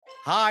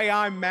Hi,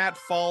 I'm Matt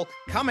Falk,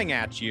 coming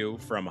at you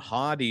from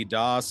Hadi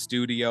Da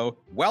Studio.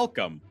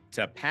 Welcome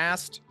to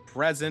Past,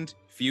 Present,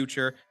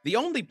 Future, the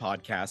only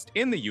podcast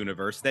in the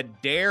universe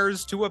that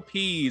dares to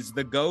appease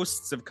the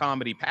ghosts of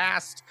comedy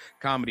past,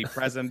 comedy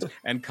present,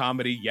 and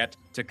comedy yet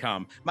to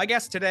come. My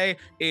guest today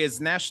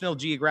is National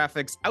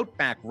Geographic's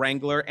Outback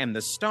Wrangler and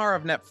the star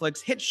of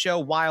Netflix hit show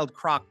Wild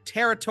Croc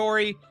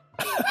Territory.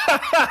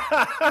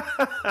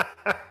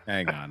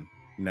 Hang on.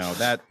 No,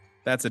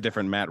 that's a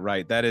different Matt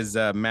Wright. That is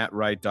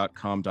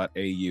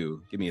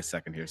mattwright.com.au. Give me a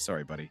second here.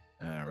 Sorry, buddy.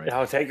 All right.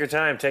 No, take your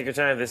time. Take your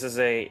time. This is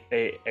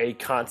a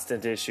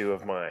constant issue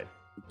of mine.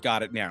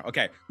 Got it now.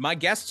 Okay. My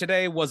guest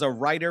today was a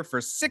writer for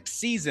 6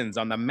 seasons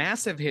on the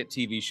massive hit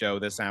TV show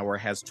This Hour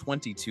Has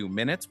 22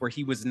 Minutes, where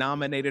he was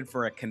nominated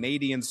for a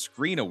Canadian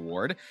Screen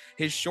Award.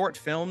 His short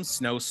film,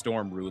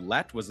 Snowstorm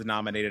Roulette, was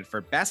nominated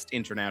for Best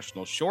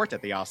International Short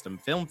at the Austin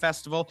Film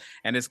Festival,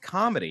 and his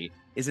comedy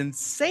is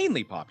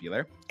insanely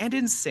popular and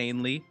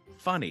insanely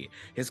funny.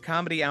 His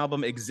comedy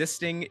album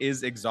Existing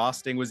is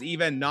Exhausting was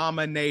even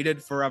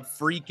nominated for a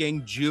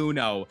freaking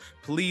Juno.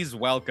 Please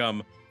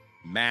welcome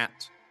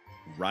Matt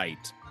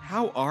Wright.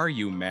 How are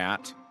you,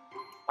 Matt?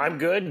 I'm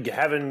good.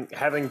 Having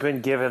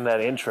been given that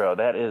intro,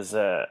 that is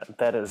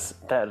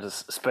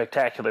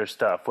spectacular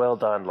stuff. Well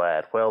done,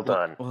 lad. Well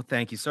done. Well,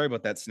 thank you. Sorry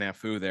about that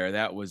snafu there.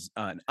 That was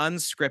an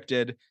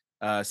unscripted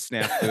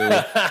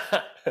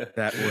snafu.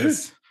 That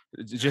was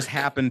just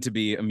happened to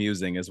be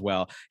amusing as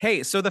well.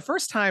 Hey, so the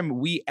first time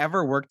we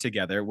ever worked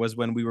together was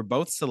when we were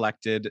both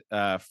selected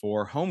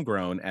for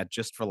Homegrown at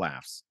Just for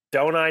Laughs.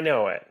 Don't I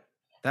know it?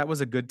 That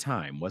was a good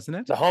time, wasn't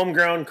it? The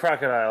Homegrown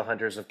Crocodile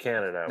Hunters of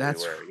Canada.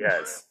 That's we were,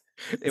 yes.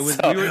 It was.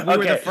 We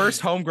were the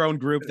first homegrown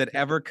group that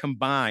ever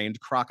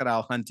combined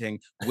crocodile hunting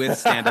with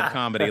stand-up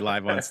comedy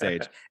live on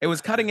stage. It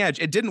was cutting edge.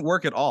 It didn't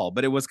work at all,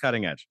 but it was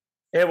cutting edge.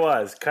 It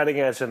was cutting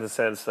edge in the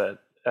sense that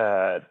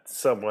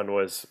someone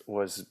was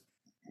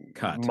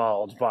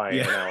mauled by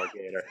an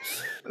alligator.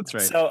 That's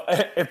right. So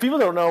if people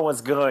don't know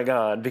what's going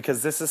on,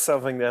 because this is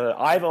something that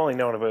I've only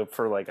known about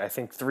for I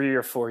think 3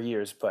 or 4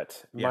 years,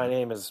 but my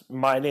name is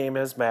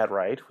Matt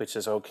Wright, which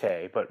is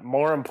okay. But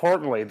more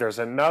importantly, there's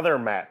another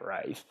Matt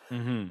Wright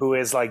who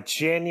is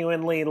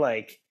genuinely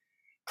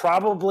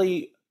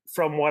probably,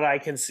 from what I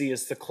can see,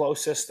 is the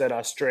closest that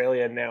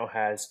Australia now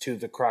has to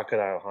the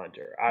crocodile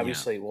hunter.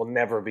 Obviously, will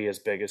never be as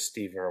big as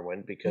Steve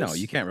Irwin because no,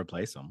 you can't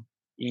replace him.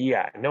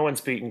 Yeah, no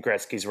one's beating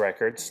Gretzky's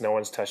records. No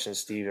one's touching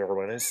Steve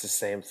Irwin. It's the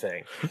same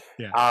thing.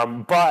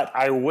 But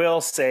I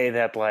will say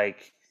that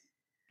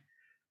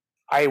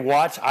I've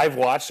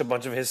watched a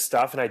bunch of his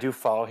stuff, and I do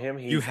follow him.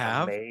 He's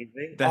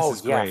amazing.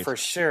 That's yeah, great. for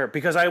sure.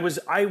 Because I was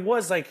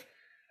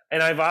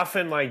and I've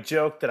often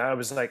joked that I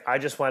was I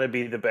just want to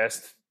be the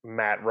best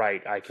Matt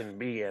Wright I can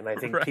be, and I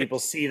think people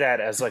see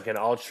that as an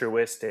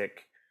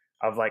altruistic.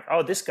 Of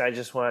oh, this guy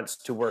just wants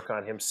to work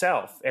on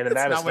himself, and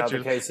that is not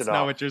the case at all.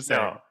 Not what you're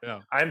saying.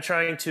 No. I'm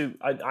trying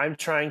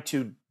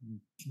to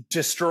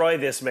destroy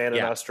this man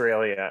in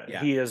Australia.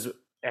 Yeah. He is,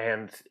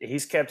 and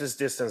he's kept his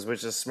distance,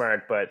 which is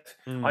smart. But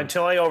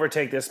until I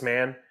overtake this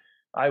man,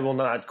 I will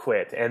not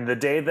quit. And the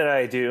day that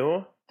I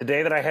do, the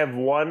day that I have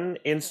one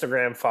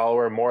Instagram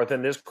follower more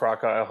than this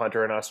crocodile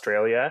hunter in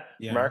Australia,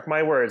 mark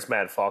my words,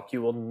 Matt Falk,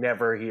 you will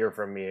never hear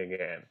from me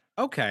again.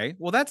 Okay,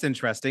 well, that's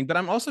interesting, but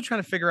I'm also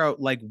trying to figure out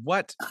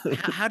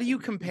how do you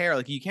compare?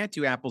 You can't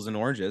do apples and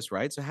oranges,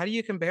 right? So how do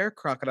you compare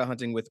crocodile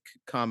hunting with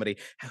comedy?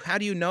 How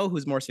do you know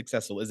who's more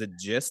successful? Is it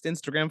just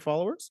Instagram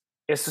followers?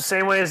 It's the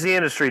same way as the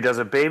industry does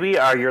it, baby.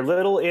 Are your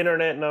little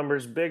internet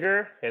numbers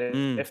bigger?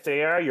 And if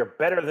they are, you're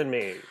better than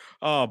me.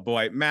 Oh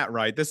boy, Matt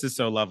Wright, this is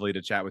so lovely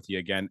to chat with you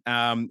again.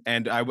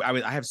 And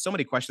I have so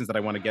many questions that I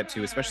want to get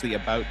to, especially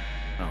about.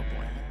 Oh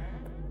boy,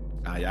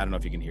 I don't know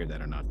if you can hear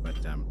that or not, but.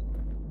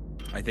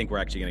 I think we're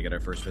actually going to get our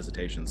first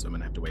visitation, so I'm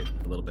going to have to wait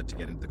a little bit to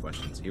get into the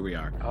questions. Here we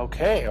are.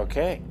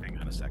 Okay. Hang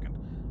on a second.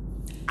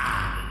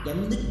 I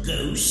am the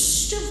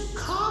ghost of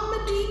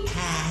comedy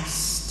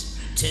past.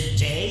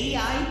 Today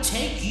I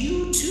take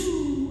you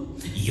to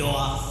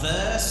your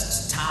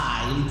first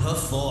time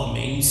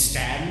performing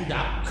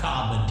stand-up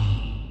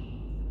comedy.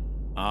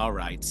 All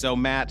right. So,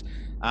 Matt,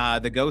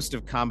 the ghost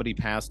of comedy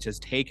past has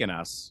taken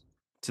us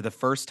to the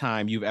first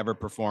time you've ever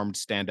performed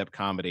stand-up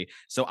comedy.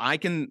 So I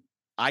can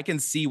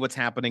see what's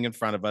happening in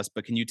front of us,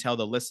 but can you tell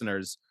the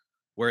listeners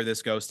where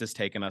this ghost has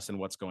taken us and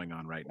what's going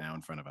on right now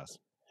in front of us?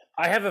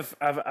 I have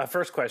a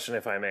first question,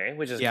 if I may,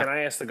 which is, can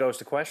I ask the ghost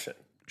a question?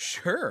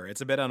 Sure. It's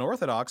a bit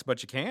unorthodox,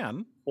 but you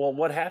can. Well,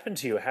 what happened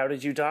to you? How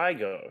did you die,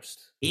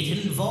 ghost?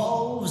 It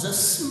involves a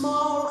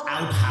small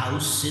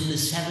outhouse in the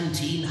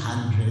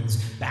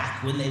 1700s,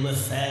 back when they were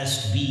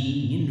first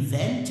being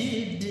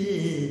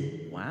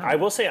invented. Wow. I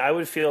will say I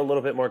would feel a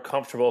little bit more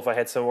comfortable if I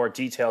had some more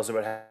details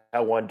about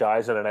how one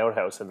dies in an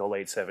outhouse in the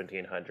late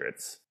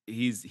 1700s.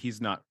 He's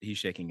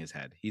shaking his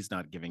head. He's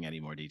not giving any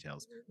more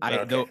details.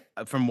 Okay.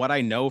 From what I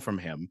know from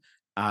him,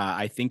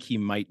 I think he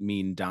might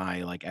mean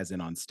die as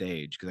in on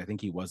stage, because I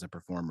think he was a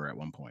performer at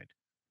one point.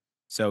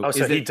 So Oh,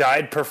 so he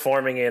died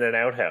performing in an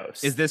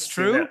outhouse. Is this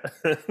true?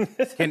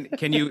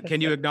 Can you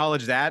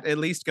acknowledge that at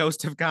least,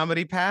 Ghost of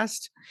Comedy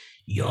Past?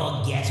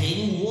 You're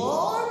getting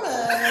warmer.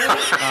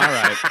 All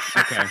right.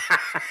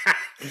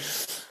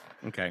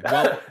 Okay.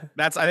 Well,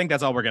 I think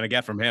that's all we're gonna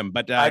get from him.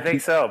 But I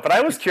think so. But I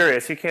was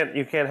curious. You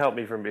can't help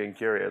me from being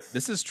curious.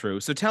 This is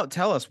true. So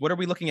tell us, what are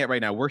we looking at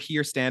right now? We're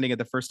here standing at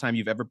the first time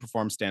you've ever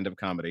performed stand-up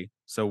comedy.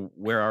 So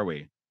where are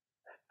we?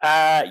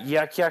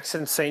 Yuck Yucks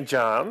in St.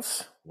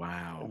 John's.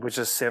 Wow. Which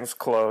has since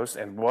closed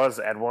and was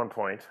at one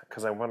point,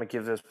 because I want to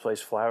give this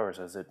place flowers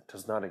as it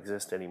does not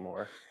exist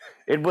anymore.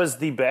 It was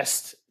the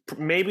best,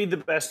 maybe the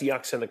best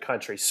Yucks in the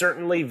country.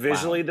 Certainly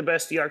visually the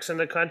best Yucks in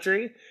the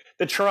country.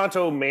 The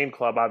Toronto main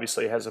club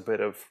obviously has a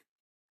bit of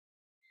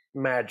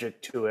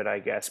magic to it, I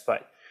guess,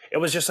 but it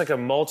was just like a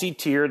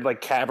multi-tiered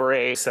like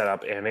cabaret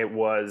setup, and it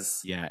was...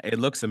 Yeah, it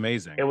looks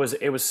amazing. It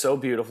was so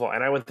beautiful,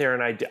 and I went there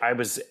and I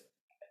was...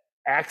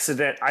 I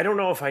don't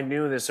know if I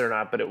knew this or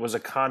not, but it was a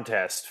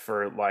contest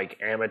for like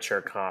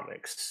amateur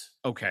comics.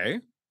 Okay.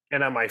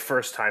 And on my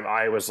first time,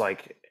 I was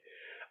like,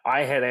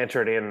 I had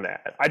entered in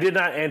that. I did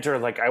not enter,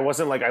 like, I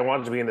wasn't like, I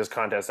wanted to be in this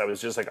contest. I was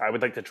just like, I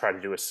would like to try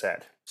to do a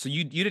set. So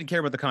you didn't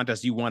care about the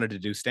contest. You wanted to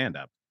do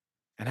stand-up.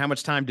 And how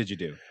much time did you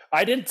do?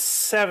 I did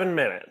 7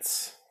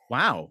 minutes.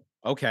 Wow.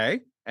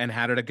 Okay. And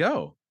how did it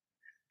go?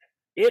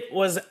 It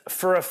was,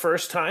 for a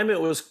first time,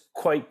 it was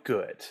quite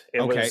good.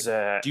 It was.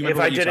 If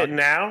I did it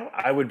now,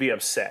 I would be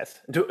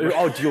upset. Do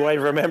I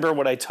remember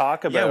what I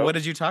talk about? Yeah, what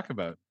did you talk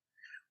about?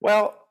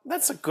 Well,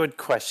 that's a good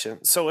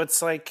question. So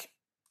it's like,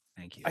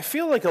 thank you. I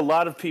feel like a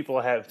lot of people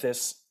have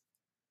this,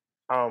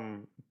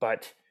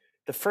 but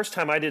the first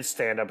time I did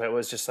stand-up, it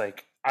was just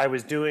like, I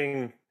was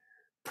doing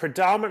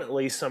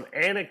predominantly some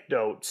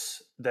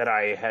anecdotes that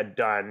I had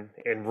done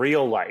in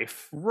real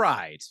life.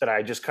 Right. That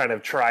I just kind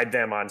of tried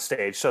them on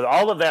stage. So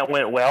all of that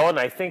went well. And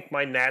I think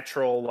my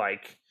natural,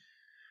 like,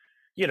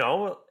 you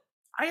know,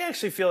 I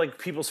actually feel like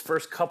people's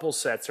first couple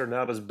sets are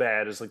not as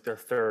bad as like their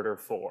third or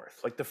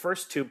fourth. Like the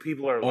first two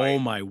people are like... Oh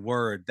my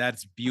word.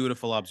 That's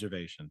beautiful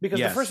observation. Because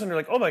the first one, you're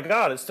like, oh my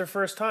God, it's their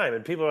first time.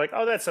 And people are like,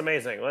 oh, that's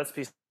amazing. Let's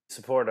be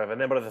supportive.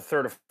 And then by the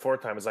third or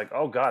fourth time, it's like,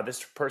 oh God,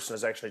 this person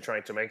is actually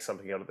trying to make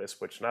something out of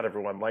this, which not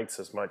everyone likes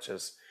as much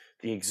as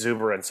the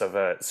exuberance of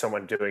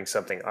someone doing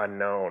something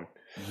unknown.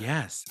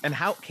 Yes. And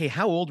how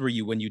old were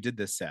you when you did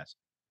this set?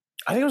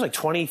 I think it was like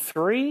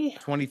 23.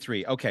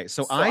 23. Okay.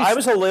 So I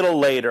was a little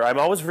later. I'm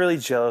always really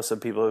jealous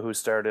of people who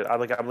started.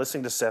 I'm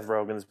listening to Seth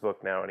Rogen's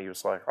book now, and he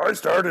was like, I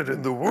started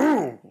in the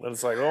womb. And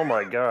it's like, oh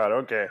my God,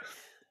 okay.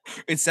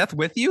 Is Seth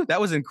with you?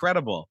 That was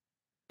incredible.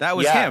 That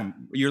was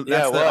him.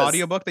 That's the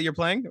audiobook that you're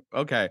playing?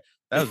 Okay.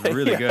 That was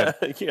really good.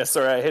 Yeah,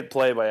 sorry, I hit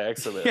play by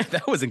accident. Yeah,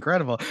 that was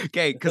incredible.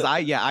 Okay, because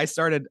I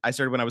started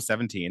when I was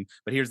 17,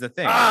 but here's the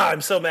thing.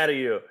 I'm so mad at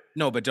you.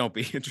 No, but don't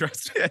be.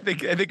 Trust me. I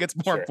think it's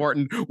more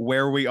important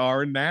where we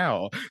are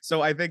now.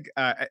 So I think,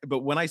 but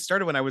when I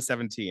started when I was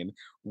 17,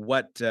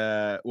 what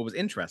was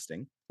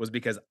interesting was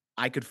because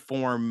I could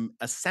form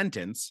a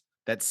sentence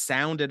that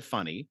sounded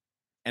funny,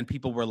 and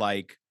people were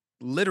like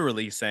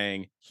literally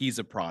saying he's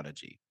a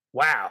prodigy.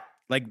 Wow.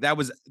 Like that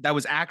was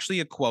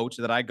actually a quote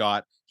that I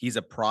got. He's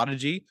a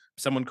prodigy.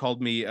 Someone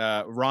called me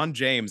Ron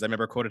James. I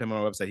remember quoted him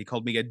on my website. He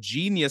called me a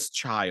genius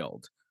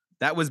child.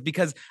 That was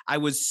because I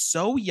was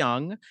so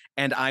young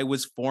and I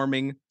was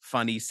forming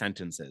funny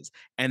sentences.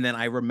 And then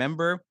I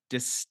remember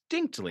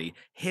distinctly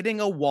hitting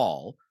a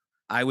wall.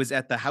 I was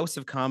at the House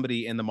of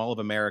Comedy in the Mall of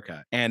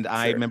America. And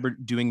I remember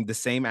doing the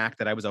same act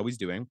that I was always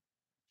doing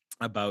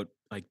about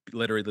like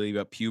literally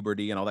about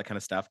puberty and all that kind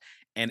of stuff.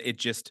 And it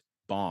just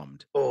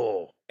bombed.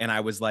 Oh. And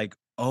I was like,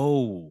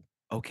 oh,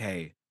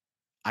 okay.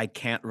 I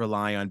can't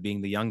rely on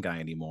being the young guy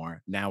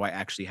anymore. Now I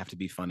actually have to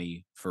be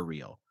funny for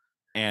real.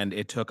 And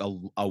it took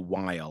a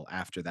while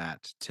after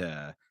that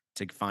to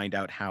find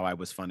out how I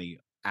was funny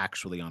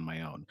actually on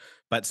my own.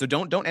 But so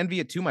don't envy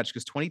it too much,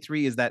 because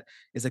 23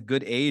 is a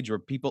good age where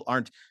people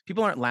aren't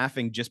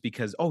laughing just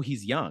because, oh,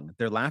 he's young.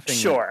 They're laughing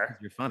because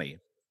you're funny.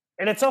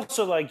 And it's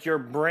also like your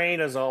brain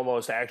is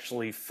almost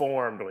actually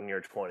formed when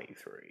you're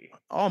 23.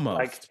 Almost.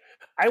 Like,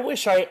 I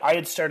wish I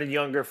had started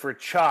younger for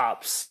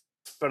Chops,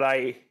 but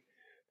I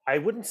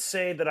wouldn't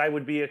say that I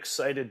would be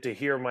excited to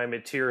hear my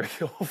material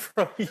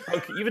from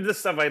young. Even the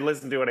stuff I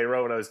listened to when I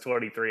wrote when I was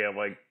 23, I'm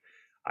like,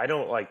 I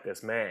don't like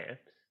this man.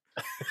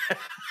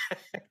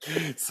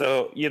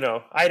 So, you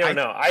know, I don't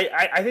know.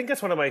 I think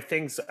that's one of my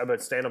things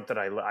about stand-up that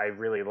I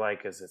really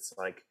like, is it's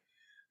like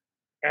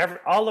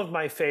all of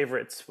my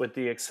favorites, with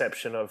the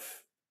exception of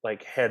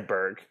like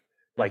Hedberg,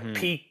 like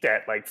peaked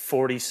at like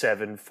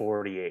 47,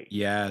 48.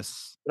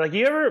 Yes. Like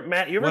you ever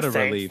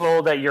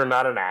thankful that you're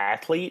not an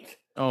athlete?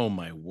 Oh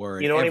my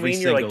word. You know what I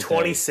mean? You're like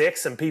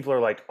 26 and people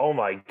are like, oh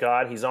my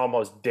God, he's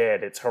almost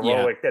dead. It's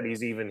heroic that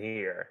he's even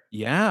here.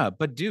 Yeah.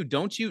 But dude,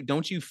 don't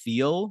you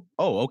feel,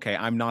 oh, okay,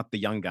 I'm not the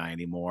young guy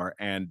anymore.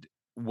 And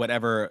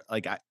whatever,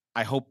 like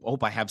I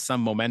hope I have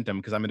some momentum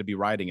because I'm going to be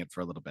riding it for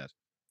a little bit.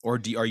 Or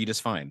are you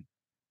just fine?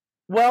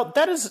 Well,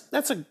 that's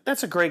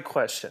a great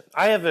question.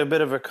 I have a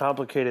bit of a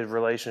complicated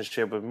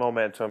relationship with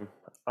momentum.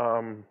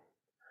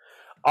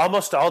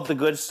 almost all the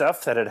good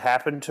stuff that had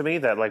happened to me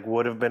that like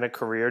would have been a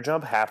career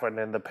jump happened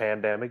in the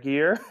pandemic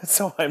year.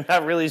 So I'm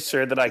not really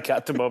sure that I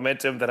got the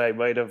momentum that I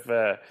might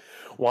have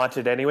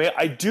wanted anyway.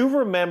 I do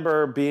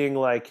remember being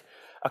like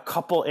a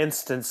couple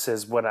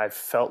instances when I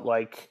felt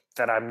like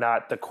that I'm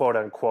not the quote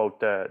unquote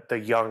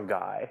the young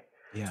guy.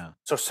 Yeah.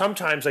 So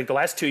sometimes like the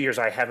last 2 years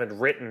I haven't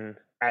written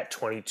at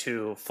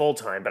 22 full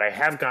time, but I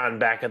have gone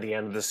back at the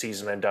end of the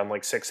season and done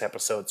like 6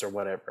 episodes or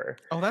whatever.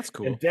 Oh, that's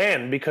cool. And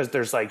then because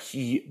there's like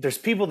there's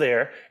people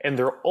there and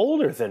they're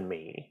older than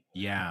me.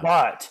 Yeah.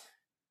 But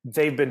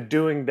they've been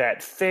doing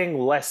that thing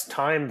less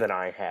time than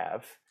I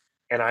have.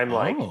 And I'm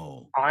like,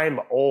 I'm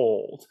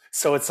old.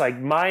 So it's like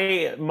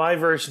my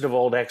version of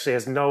old actually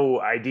has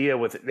no idea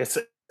with it.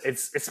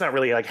 It's not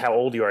really like how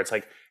old you are. It's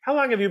like, how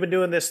long have you been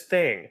doing this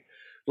thing?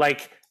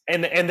 Like,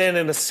 and then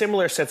in a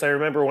similar sense, I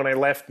remember when I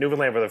left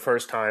Newfoundland for the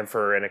first time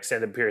for an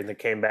extended period and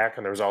came back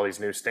and there was all these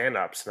new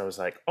stand-ups. And I was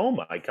like, oh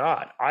my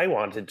God, I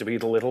wanted to be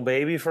the little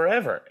baby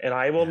forever. And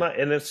I will not,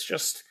 and it's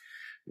just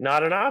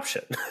not an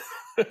option.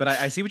 But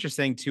I see what you're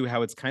saying too,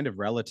 how it's kind of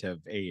relative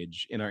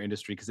age in our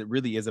industry, because it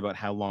really is about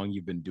how long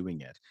you've been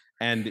doing it.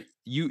 And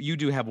you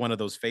do have one of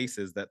those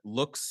faces that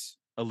looks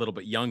a little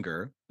bit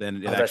younger than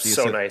it actually is. That's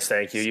so nice.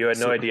 Thank you. You had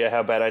no idea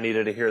how bad I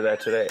needed to hear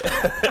that today.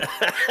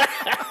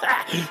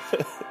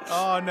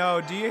 Oh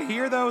no, do you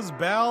hear those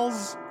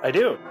bells? I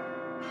do.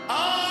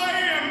 I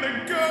am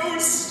the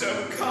ghost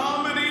of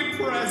comedy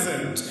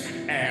present.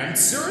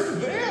 Answer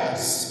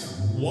this.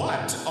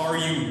 What are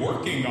you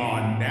working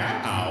on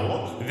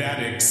now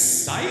that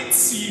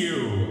excites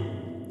you?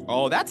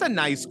 Oh, that's a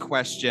nice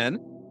question.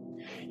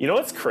 You know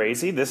what's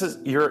crazy? This is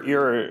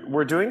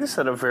we're doing this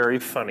at a very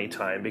funny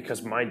time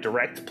because my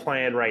direct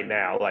plan right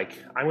now, like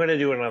I'm going to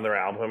do another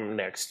album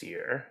next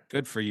year.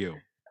 Good for you.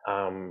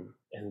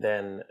 And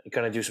then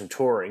going to do some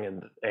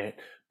touring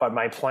but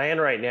my plan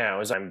right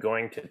now is I'm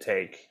going to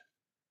take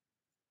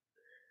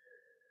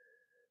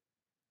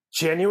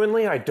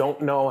genuinely, I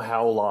don't know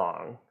how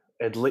long,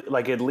 at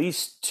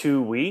least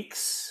 2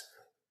 weeks.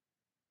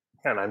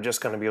 And I'm just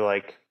going to be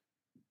like,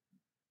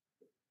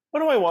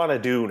 what do I want to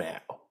do now?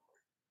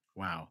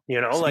 Wow.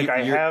 You know, so like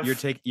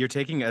you're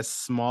taking a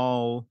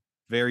small,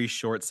 very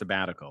short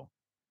sabbatical.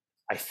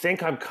 I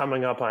think I'm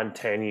coming up on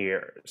 10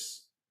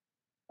 years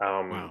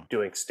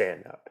doing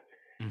stand-up.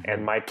 Mm-hmm.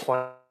 And my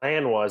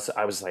plan was,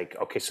 I was like,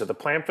 okay, so the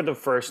plan for the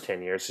first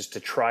 10 years is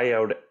to try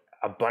out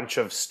a bunch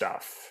of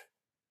stuff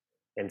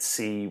and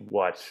see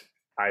what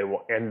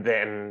and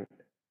then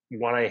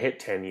when I hit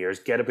 10 years,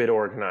 get a bit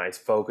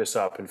organized, focus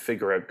up and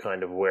figure out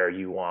kind of where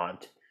you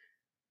want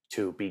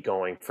to be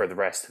going for the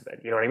rest of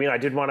it. You know what I mean? I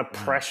didn't want to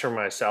pressure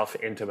myself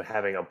into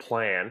having a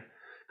plan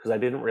because I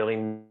didn't really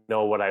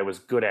know what I was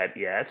good at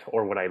yet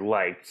or what I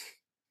liked.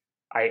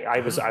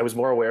 I was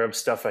more aware of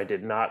stuff I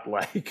did not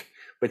like,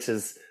 which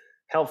is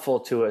helpful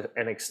to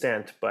an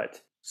extent.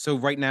 But so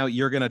right now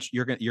you're gonna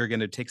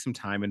take some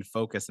time and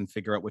focus and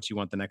figure out what you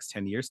want the next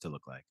 10 years to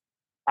look like.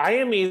 I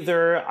am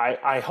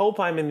I hope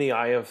I'm in the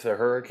eye of the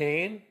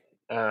hurricane,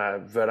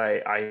 but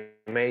I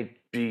may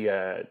be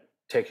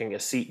taking a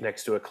seat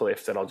next to a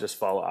cliff that I'll just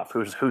fall off.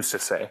 Who's to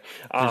say?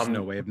 There's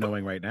no way of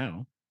knowing right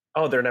now.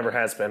 Oh, there never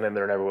has been, and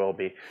there never will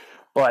be.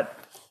 But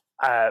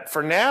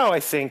for now,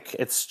 I think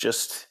it's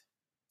just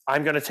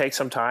I'm going to take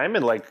some time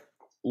and like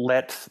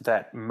let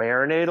that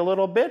marinate a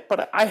little bit.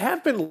 But I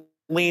have been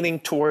leaning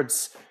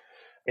towards,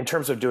 in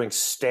terms of doing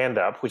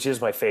stand-up, which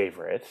is my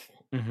favorite.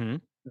 Mm-hmm.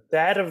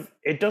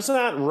 It does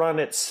not run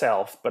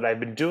itself, but I've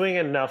been doing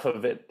enough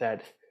of it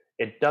that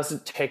it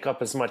doesn't take up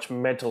as much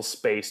mental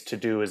space to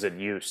do as it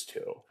used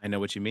to. I know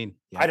what you mean.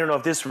 Yeah. I don't know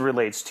if this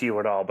relates to you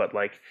at all, but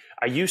like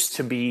I used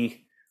to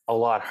be a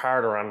lot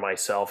harder on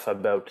myself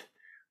about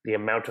the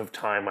amount of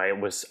time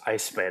I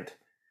spent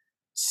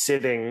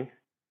sitting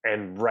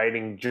and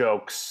writing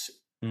jokes.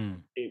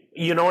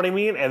 You know what I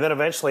mean? And then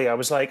eventually I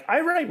was like,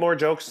 I write more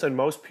jokes than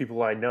most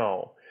people I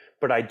know,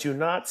 but I do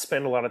not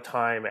spend a lot of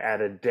time at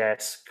a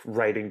desk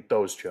writing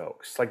those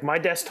jokes. Like my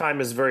desk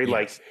time is very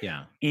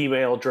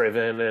email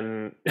driven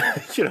and,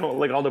 you know,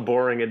 like all the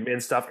boring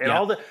admin stuff and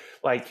all the,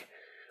 like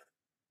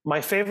my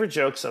favorite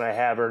jokes that I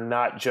have are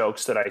not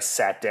jokes that I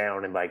sat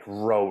down and like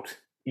wrote,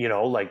 you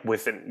know, like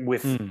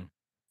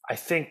I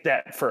think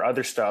that for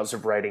other styles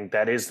of writing,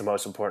 that is the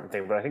most important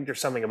thing. But I think there's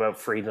something about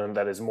freedom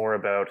that is more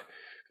about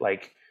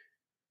like,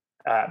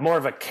 more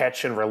of a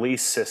catch and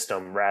release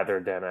system rather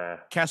than a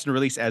catch and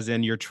release, as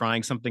in you're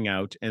trying something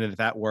out, and if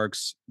that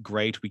works,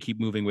 great, we keep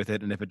moving with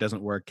it, and if it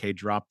doesn't work, okay,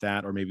 drop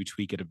that or maybe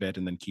tweak it a bit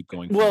and then keep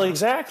going. Well,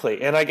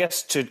 exactly. And I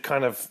guess to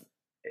kind of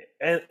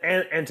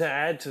and to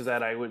add to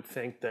that, I would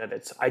think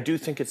that I do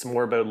think it's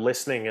more about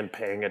listening and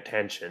paying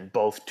attention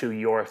both to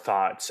your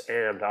thoughts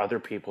and other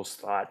people's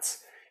thoughts,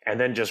 and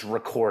then just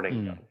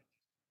recording them.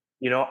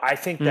 You know, I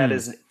think that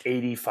is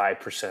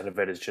 85% of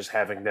it is just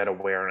having that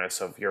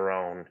awareness of your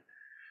own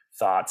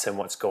thoughts and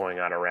what's going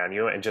on around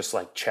you and just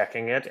like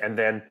checking it, and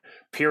then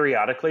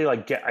periodically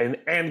like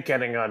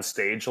getting on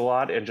stage a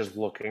lot and just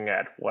looking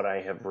at what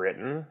I have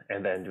written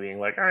and then being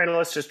like, all right,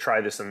 let's just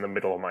try this in the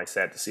middle of my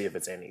set to see if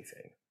it's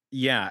anything.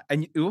 Yeah.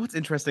 And what's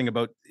interesting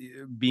about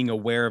being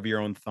aware of your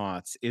own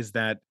thoughts is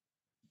that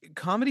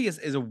comedy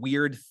is a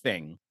weird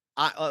thing.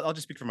 I'll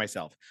just speak for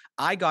myself.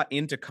 I got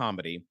into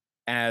comedy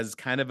as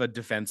kind of a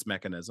defense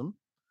mechanism,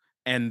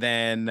 and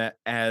then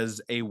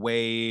as a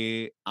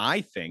way,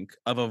 I think,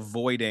 of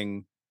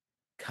avoiding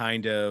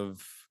kind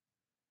of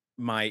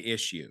my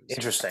issues.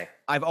 Interesting.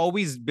 I've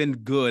always been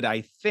good,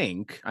 I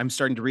think. I'm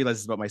starting to realize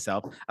this about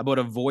myself, about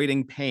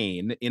avoiding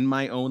pain in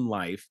my own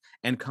life.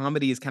 And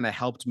comedy has kind of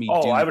helped me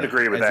Oh, I do would that,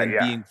 agree with as that. in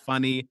Yeah. being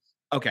funny.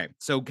 Okay.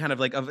 So kind of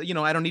like,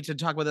 I don't need to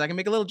talk about it. I can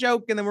make a little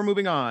joke and then we're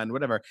moving on,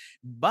 whatever.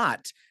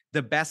 But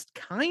the best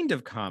kind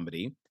of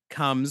comedy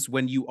comes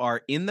when you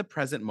are in the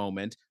present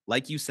moment,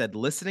 like you said,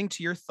 listening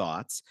to your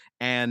thoughts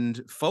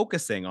and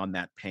focusing on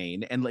that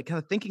pain and like kind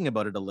of thinking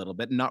about it a little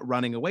bit, and not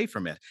running away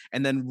from it.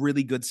 And then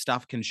really good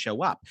stuff can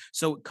show up.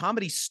 So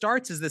comedy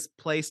starts as this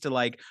place to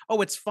like, oh,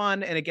 it's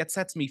fun and it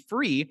sets me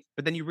free.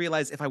 But then you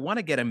realize, if I want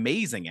to get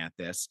amazing at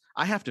this,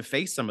 I have to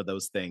face some of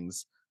those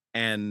things.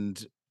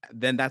 And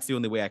then that's the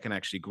only way I can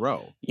actually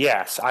grow.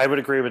 Yes, I would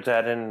agree with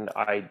that, and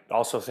I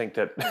also think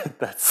that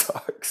that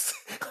sucks.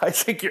 I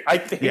think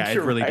Yeah, it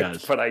you're really right,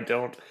 does. but I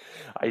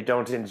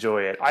don't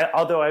enjoy it.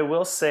 Although I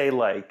will say,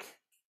 like,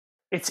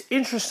 it's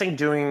interesting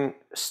doing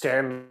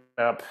stand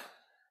up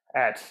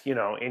at,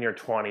 in your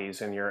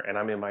 20s, and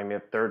I'm in my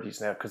mid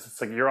 30s now, because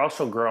it's like you're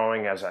also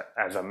growing as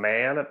a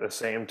man at the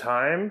same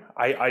time.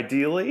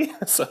 Ideally,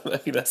 so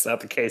maybe that's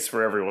not the case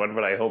for everyone,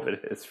 but I hope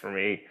it is for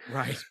me.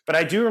 Right. But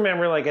I do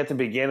remember, like, at the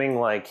beginning,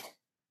 like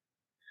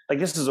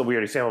this is a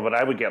weird example, but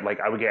I would get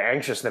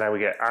anxious, and then I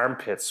would get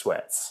armpit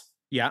sweats.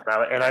 Yeah.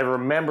 And I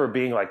remember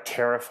being like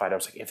terrified. I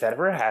was like, if that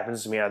ever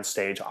happens to me on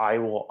stage, I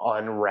will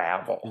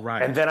unravel.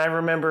 Right. And then I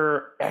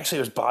remember, actually,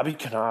 it was Bobby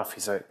Knopf.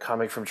 He's a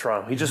comic from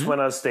Toronto. He just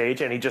went on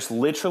stage and he just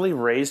literally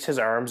raised his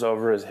arms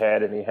over his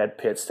head, and he had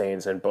pit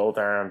stains in both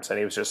arms. And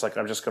he was just like,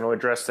 I'm just going to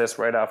address this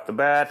right off the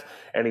bat.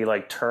 And he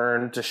like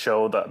turned to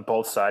show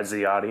both sides of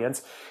the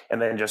audience,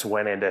 and then just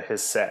went into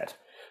his set.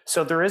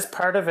 So there is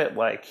part of it,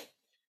 like,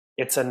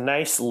 it's a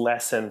nice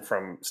lesson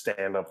from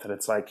stand-up that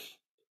it's like,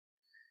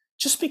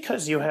 just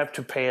because you have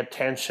to pay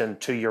attention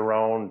to your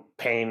own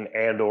pain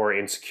and or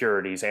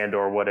insecurities and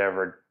or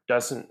whatever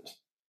doesn't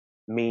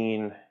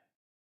mean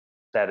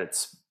that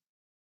it's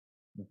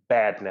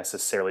bad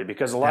necessarily,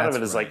 because a lot of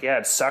it is like, yeah,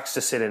 it sucks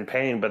to sit in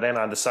pain, but then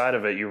on the side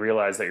of it, you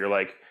realize that you're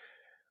like,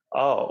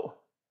 oh,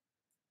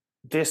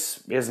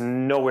 this is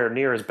nowhere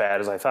near as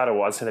bad as I thought it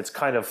was. And it's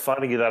kind of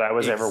funny that I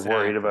was ever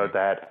worried about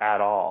that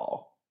at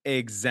all.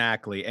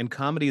 Exactly. And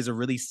comedy is a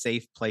really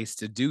safe place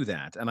to do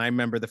that. And I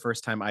remember the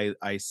first time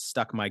I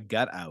stuck my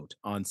gut out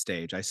on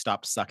stage, I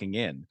stopped sucking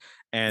in.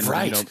 And,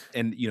 Right.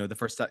 The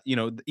first,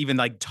 even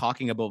like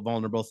talking about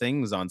vulnerable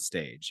things on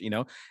stage,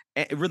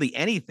 really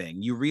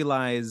anything, you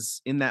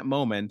realize in that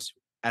moment,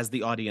 as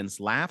the audience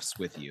laughs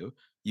with you,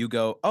 you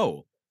go,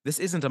 oh, this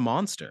isn't a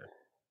monster.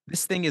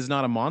 This thing is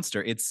not a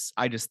monster.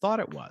 I just thought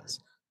it was.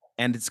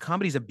 And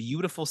comedy's a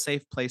beautiful,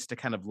 safe place to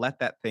kind of let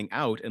that thing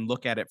out and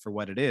look at it for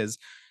what it is.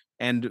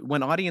 And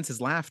when audiences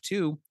laugh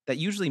too, that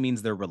usually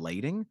means they're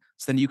relating.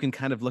 So then you can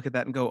kind of look at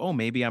that and go, oh,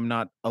 maybe I'm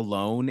not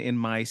alone in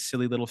my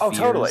silly little fears. Oh,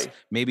 totally.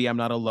 Maybe I'm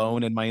not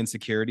alone in my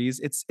insecurities.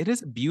 It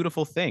is a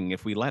beautiful thing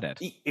if we let it.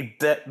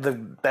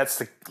 That's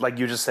the, like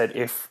you just said,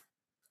 if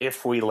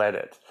we let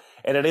it.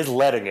 And it is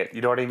letting it,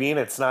 you know what I mean?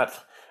 It's not,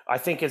 I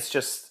think it's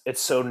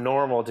so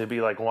normal to be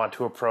like, want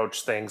to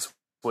approach things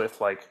with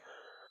like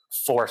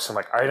force and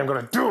like, all right, I'm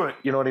going to do it.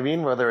 You know what I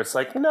mean? Whether it's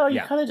like, no,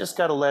 you kind of just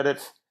got to let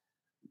it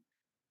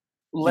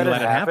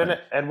happen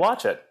and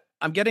watch it.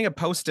 I'm getting a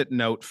Post-it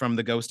note from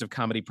the Ghost of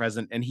Comedy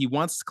Present, and he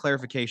wants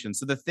clarification.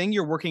 So the thing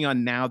you're working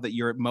on now that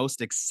you're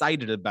most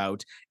excited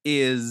about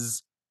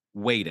is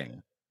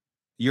waiting.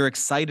 You're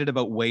excited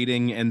about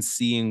waiting and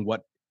seeing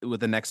what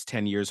the next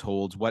 10 years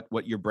holds, what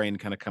your brain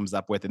kind of comes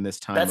up with in this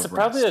time. That's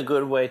probably a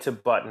good way to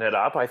button it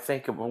up. I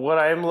think what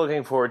I'm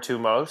looking forward to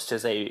most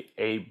is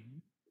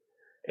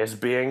is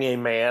being a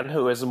man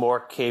who is more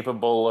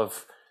capable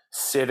of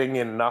sitting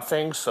in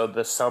nothing, so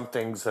the some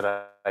things that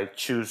I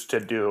choose to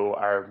do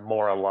are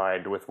more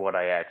aligned with what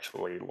I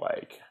actually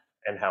like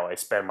and how I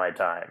spend my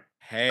time.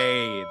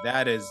 Hey,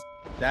 that is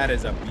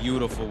a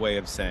beautiful way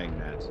of saying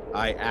that.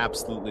 I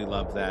absolutely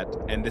love that.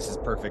 And this is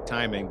perfect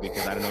timing,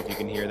 because I don't know if you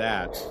can hear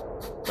that,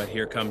 but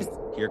here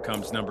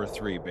comes number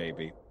 3,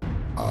 baby.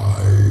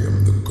 I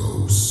am the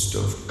ghost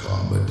of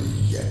comedy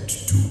yet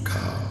to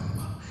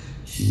come.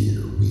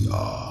 Here we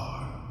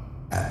are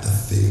at the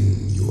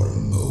thing you are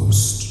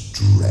most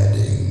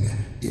dreading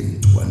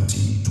in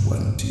 2023.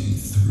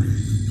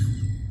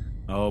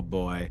 Oh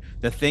boy.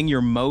 The thing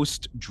you're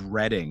most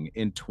dreading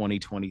in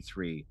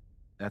 2023.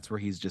 That's where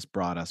he's just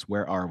brought us.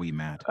 Where are we,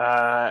 Matt?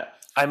 I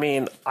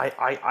mean,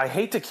 I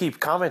hate to keep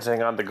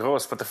commenting on the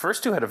ghost, but the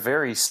first two had a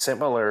very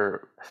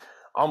similar,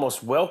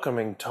 almost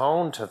welcoming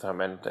tone to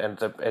them,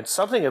 and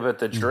something about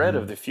the dread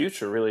of the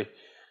future really.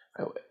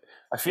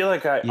 I feel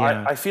like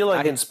I feel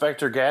like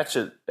Inspector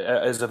Gadget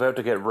is about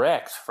to get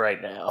wrecked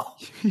right now.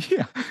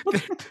 Yeah,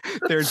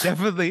 they're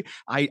definitely.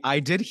 I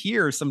did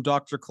hear some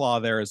Dr. Claw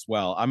there as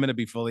well. I'm going to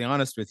be fully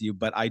honest with you,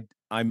 but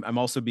I'm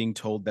also being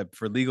told that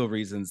for legal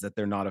reasons that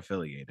they're not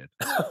affiliated.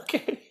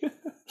 Okay.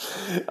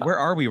 Where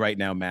are we right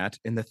now, Matt?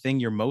 In the thing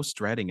you're most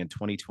dreading in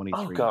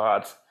 2023? Oh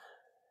God.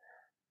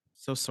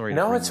 So sorry.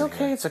 No, it's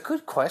okay. Here. It's a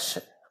good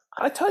question.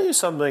 I tell you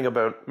something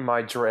about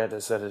my dread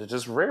is that it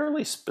is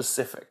rarely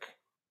specific.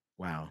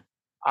 Wow.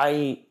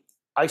 I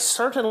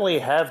certainly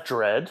have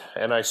dread,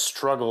 and I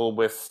struggle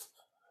with,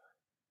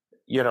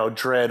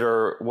 dread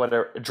or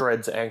whatever,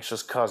 dread's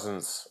anxious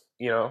cousins,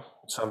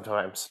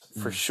 sometimes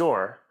for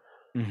sure.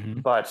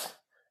 Mm-hmm. But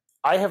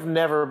I have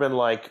never been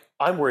like,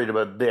 I'm worried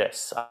about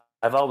this.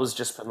 I've always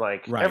just been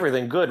like,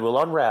 everything good will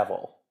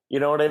unravel. You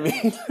know what I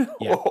mean?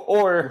 Yeah.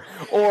 or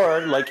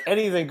like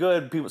anything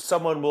good,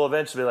 someone will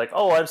eventually be like,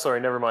 oh, I'm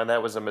sorry, never mind,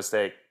 that was a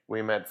mistake.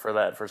 We meant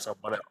for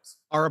someone else.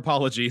 Our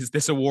apologies.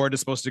 This award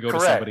is supposed to go to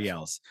somebody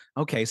else.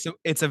 Okay, so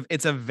it's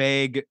a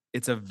vague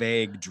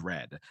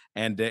dread,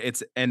 and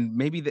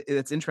maybe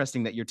it's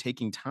interesting that you're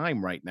taking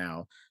time right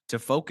now to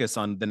focus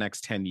on the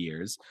next 10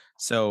 years.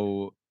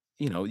 So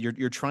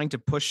you're trying to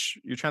push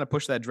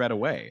that dread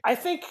away. I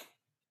think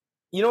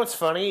it's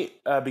funny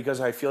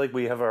because I feel like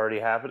we have already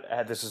happened.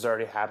 This has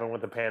already happened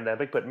with the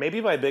pandemic, but maybe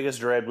my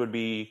biggest dread would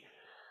be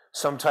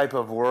some type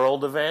of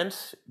world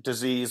event,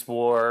 disease,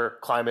 war,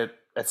 climate,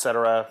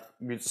 etc.,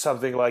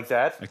 something like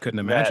that. I couldn't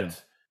imagine.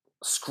 That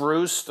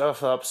screws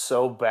stuff up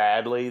so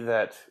badly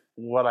that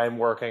what I'm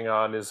working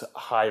on is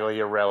highly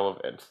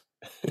irrelevant.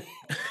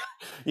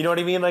 You know what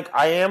I mean? Like,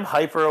 I am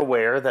hyper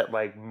aware that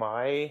like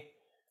I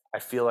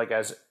feel like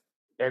as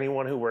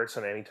anyone who works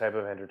in any type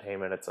of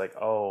entertainment, it's like,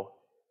 oh,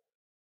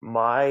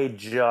 my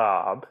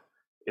job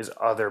is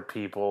other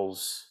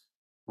people's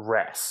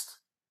rest.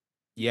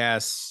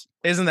 Yes.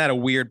 Isn't that a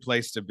weird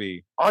place to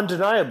be?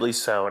 Undeniably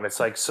so. And it's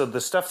like, so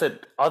the stuff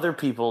that other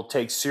people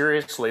take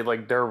seriously,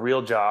 like their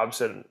real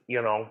jobs, and,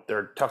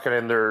 they're tucking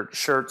in their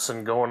shirts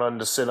and going on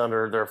to sit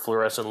under their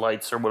fluorescent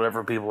lights or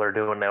whatever people are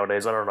doing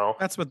nowadays. I don't know.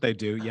 That's what they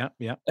do. Yeah.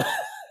 Yeah.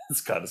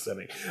 It's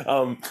condescending.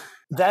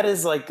 That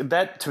is like,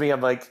 that to me,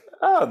 I'm like,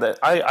 oh, that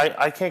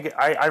I can't get.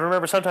 I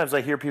remember sometimes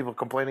I hear people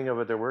complaining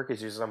about their work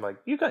issues, and I'm like,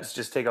 you guys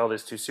just take all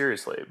this too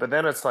seriously. But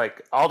then it's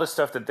like all the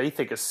stuff that they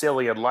think is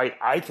silly and light,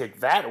 I take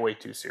that way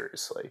too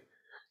seriously.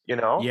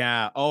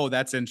 Yeah. Oh,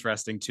 that's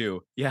interesting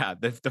too. Yeah.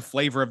 The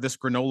flavor of this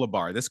granola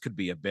bar. This could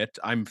be a bit.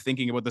 I'm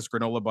thinking about this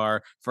granola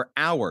bar for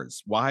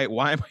hours. Why am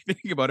I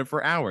thinking about it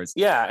for hours?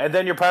 Yeah. And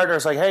then your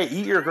partner's like, hey,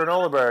 eat your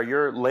granola bar.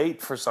 You're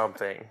late for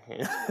something.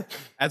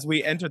 As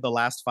we enter the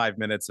last 5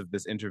 minutes of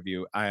this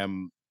interview,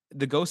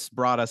 the ghosts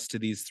brought us to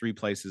these 3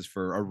 places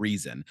for a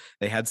reason.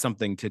 They had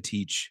something to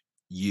teach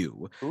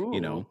you.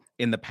 Ooh.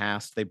 In the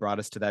past, they brought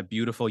us to that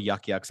beautiful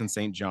Yuck Yucks in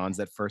St. John's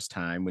that first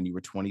time when you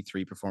were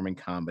 23 performing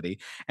comedy.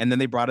 And then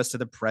they brought us to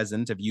the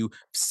present of you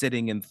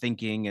sitting and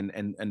thinking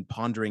and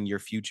pondering your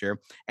future.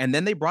 And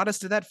then they brought us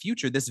to that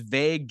future, this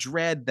vague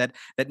dread that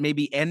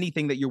maybe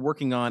anything that you're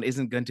working on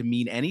isn't going to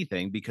mean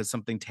anything because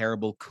something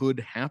terrible could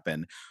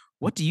happen.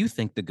 What do you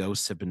think the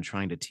ghosts have been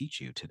trying to teach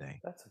you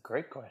today? That's a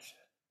great question.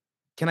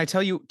 Can I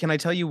tell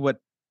you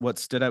what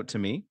stood out to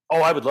me?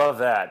 Oh, I would love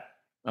that.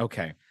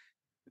 Okay.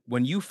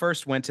 When you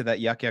first went to that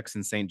Yuck Yucks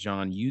in St.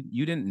 John,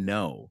 you didn't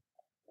know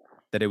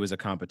that it was a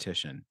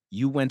competition.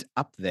 You went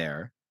up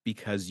there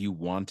because you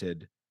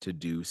wanted to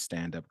do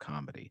stand-up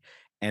comedy.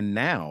 And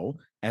now,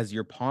 as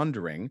you're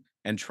pondering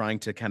and trying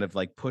to kind of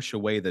like push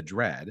away the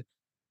dread,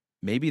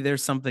 maybe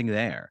there's something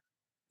there.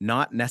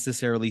 Not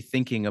necessarily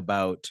thinking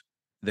about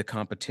the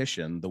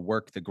competition, the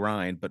work, the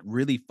grind, but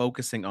really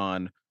focusing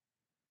on,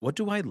 what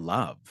do I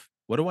love?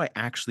 What do I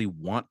actually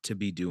want to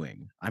be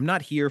doing? I'm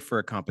not here for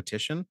a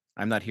competition.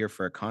 I'm not here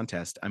for a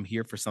contest. I'm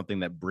here for something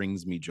that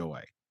brings me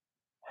joy.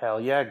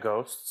 Hell yeah,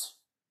 ghosts.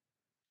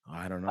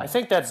 I don't know. I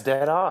think that's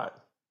dead on.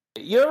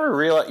 You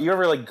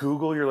ever like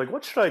Google, you're like,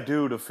 what should I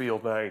do to feel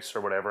nice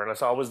or whatever? And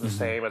it's always the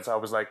same. It's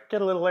always like,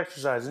 get a little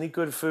exercise and eat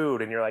good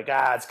food. And you're like,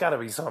 it's got to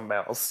be something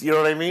else. You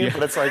know what I mean? Yeah.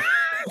 But it's like...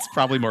 it's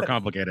probably more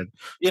complicated.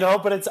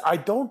 But I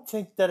don't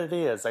think that it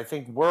is. I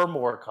think we're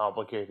more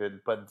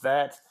complicated, but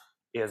that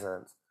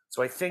isn't.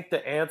 So I think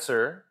the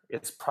answer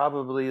is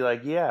probably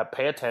like,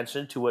 pay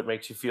attention to what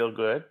makes you feel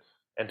good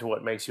and to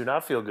what makes you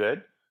not feel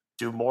good.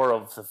 Do more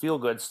of the feel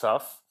good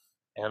stuff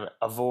and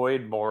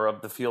avoid more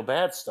of the feel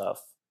bad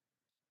stuff.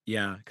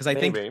 Yeah, because I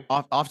think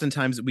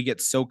oftentimes we get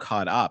so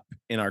caught up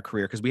in our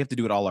career because we have to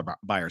do it all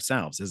by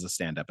ourselves as a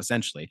stand-up.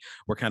 Essentially,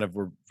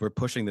 we're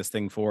pushing this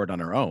thing forward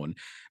on our own,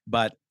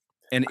 but.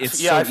 And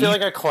it's I feel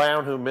like a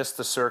clown who missed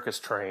the circus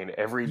train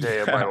every day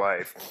of my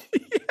life.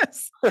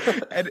 Yes.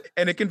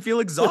 and it can feel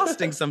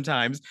exhausting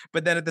sometimes.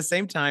 But then at the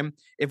same time,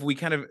 if we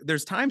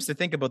there's times to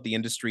think about the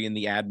industry and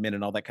the admin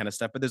and all that kind of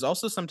stuff. But there's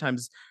also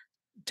sometimes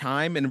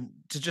time and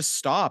to just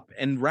stop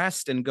and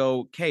rest and go,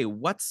 okay,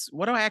 what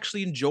do I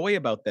actually enjoy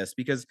about this?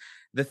 Because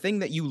the thing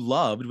that you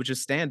loved, which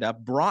is stand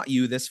up, brought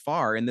you this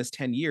far in this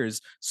 10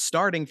 years,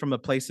 starting from a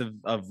place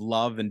of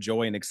love and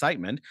joy and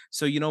excitement.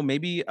 So,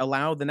 maybe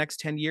allow the next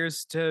 10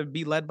 years to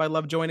be led by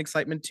love, joy, and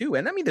excitement too.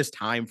 And I mean, there's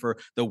time for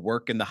the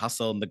work and the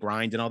hustle and the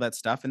grind and all that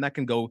stuff. And that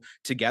can go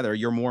together.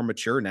 You're more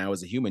mature now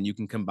as a human. You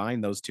can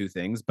combine those two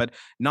things, but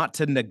not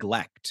to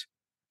neglect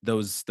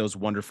those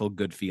wonderful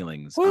good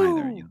feelings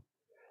either.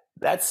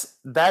 That's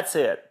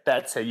it.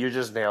 That's it. You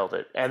just nailed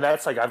it. And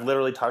that's like, I've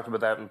literally talked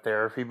about that in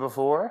therapy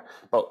before.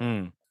 But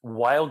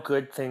while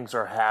good things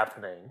are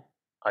happening,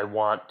 I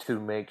want to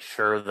make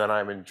sure that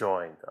I'm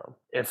enjoying them.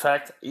 In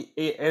fact,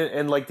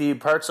 and like the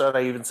parts that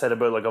I even said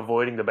about like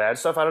avoiding the bad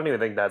stuff, I don't even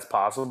think that's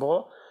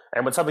possible.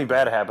 And when something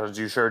bad happens,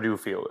 you sure do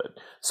feel it.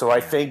 So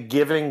I think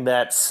giving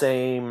that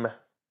same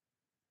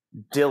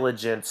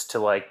diligence to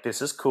like,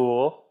 this is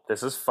cool,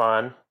 this is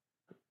fun.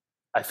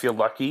 I feel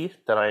lucky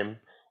that I'm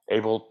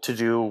able to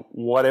do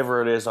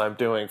whatever it is I'm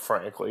doing,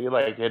 frankly.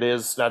 Like, it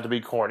is, not to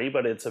be corny,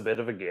 but it's a bit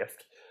of a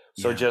gift.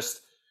 So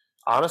just,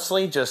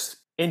 honestly, just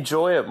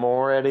enjoy it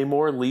more at a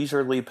more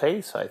leisurely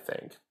pace, I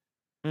think.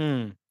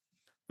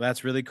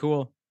 That's really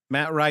cool.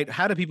 Matt Wright,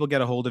 how do people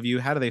get a hold of you?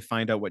 How do they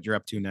find out what you're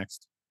up to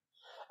next?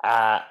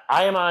 I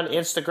am on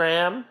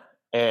Instagram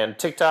and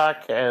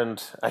TikTok,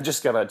 and I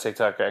just got on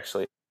TikTok,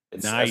 actually.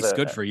 Nice.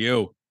 Good for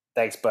you.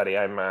 Thanks, buddy.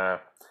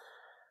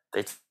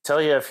 They tell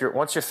you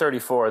once you're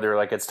 34, they're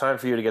like, it's time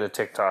for you to get a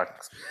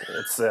TikTok.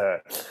 It's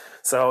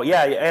so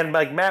yeah, and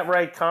like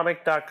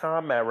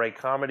MattWrightComic.com. Matt Wright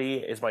Comedy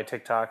is my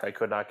TikTok. I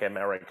could not get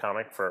Matt Wright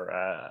Comic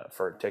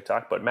for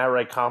TikTok, but Matt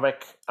Wright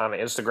Comic on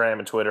Instagram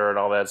and Twitter and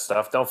all that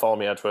stuff. Don't follow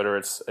me on Twitter.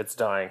 It's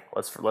dying.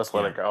 Let's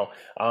let it go.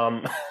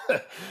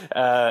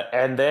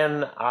 And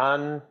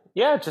then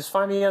just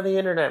find me on the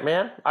internet,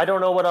 man. I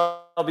don't know what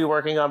I'll be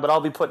working on, but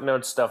I'll be putting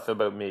out stuff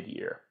about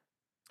mid-year.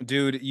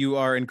 Dude, you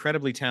are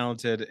incredibly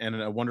talented and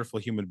a wonderful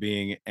human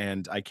being,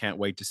 and I can't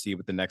wait to see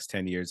what the next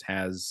 10 years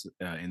has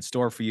in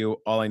store for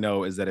you. All I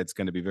know is that it's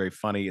going to be very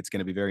funny, it's going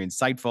to be very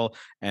insightful,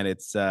 and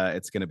it's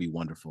going to be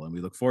wonderful, and we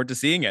look forward to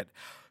seeing it.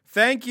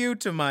 Thank you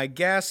to my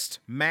guest,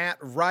 Matt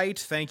Wright.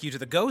 Thank you to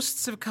the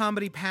ghosts of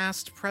comedy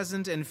past,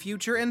 present, and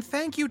future. And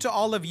thank you to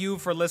all of you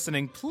for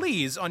listening.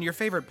 Please, on your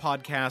favorite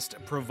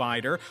podcast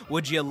provider,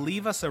 would you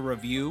leave us a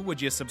review?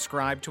 Would you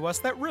subscribe to us?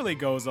 That really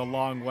goes a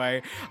long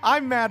way.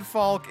 I'm Matt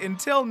Falk.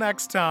 Until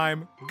next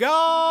time,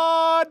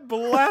 God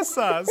bless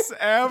us,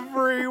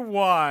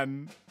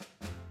 everyone.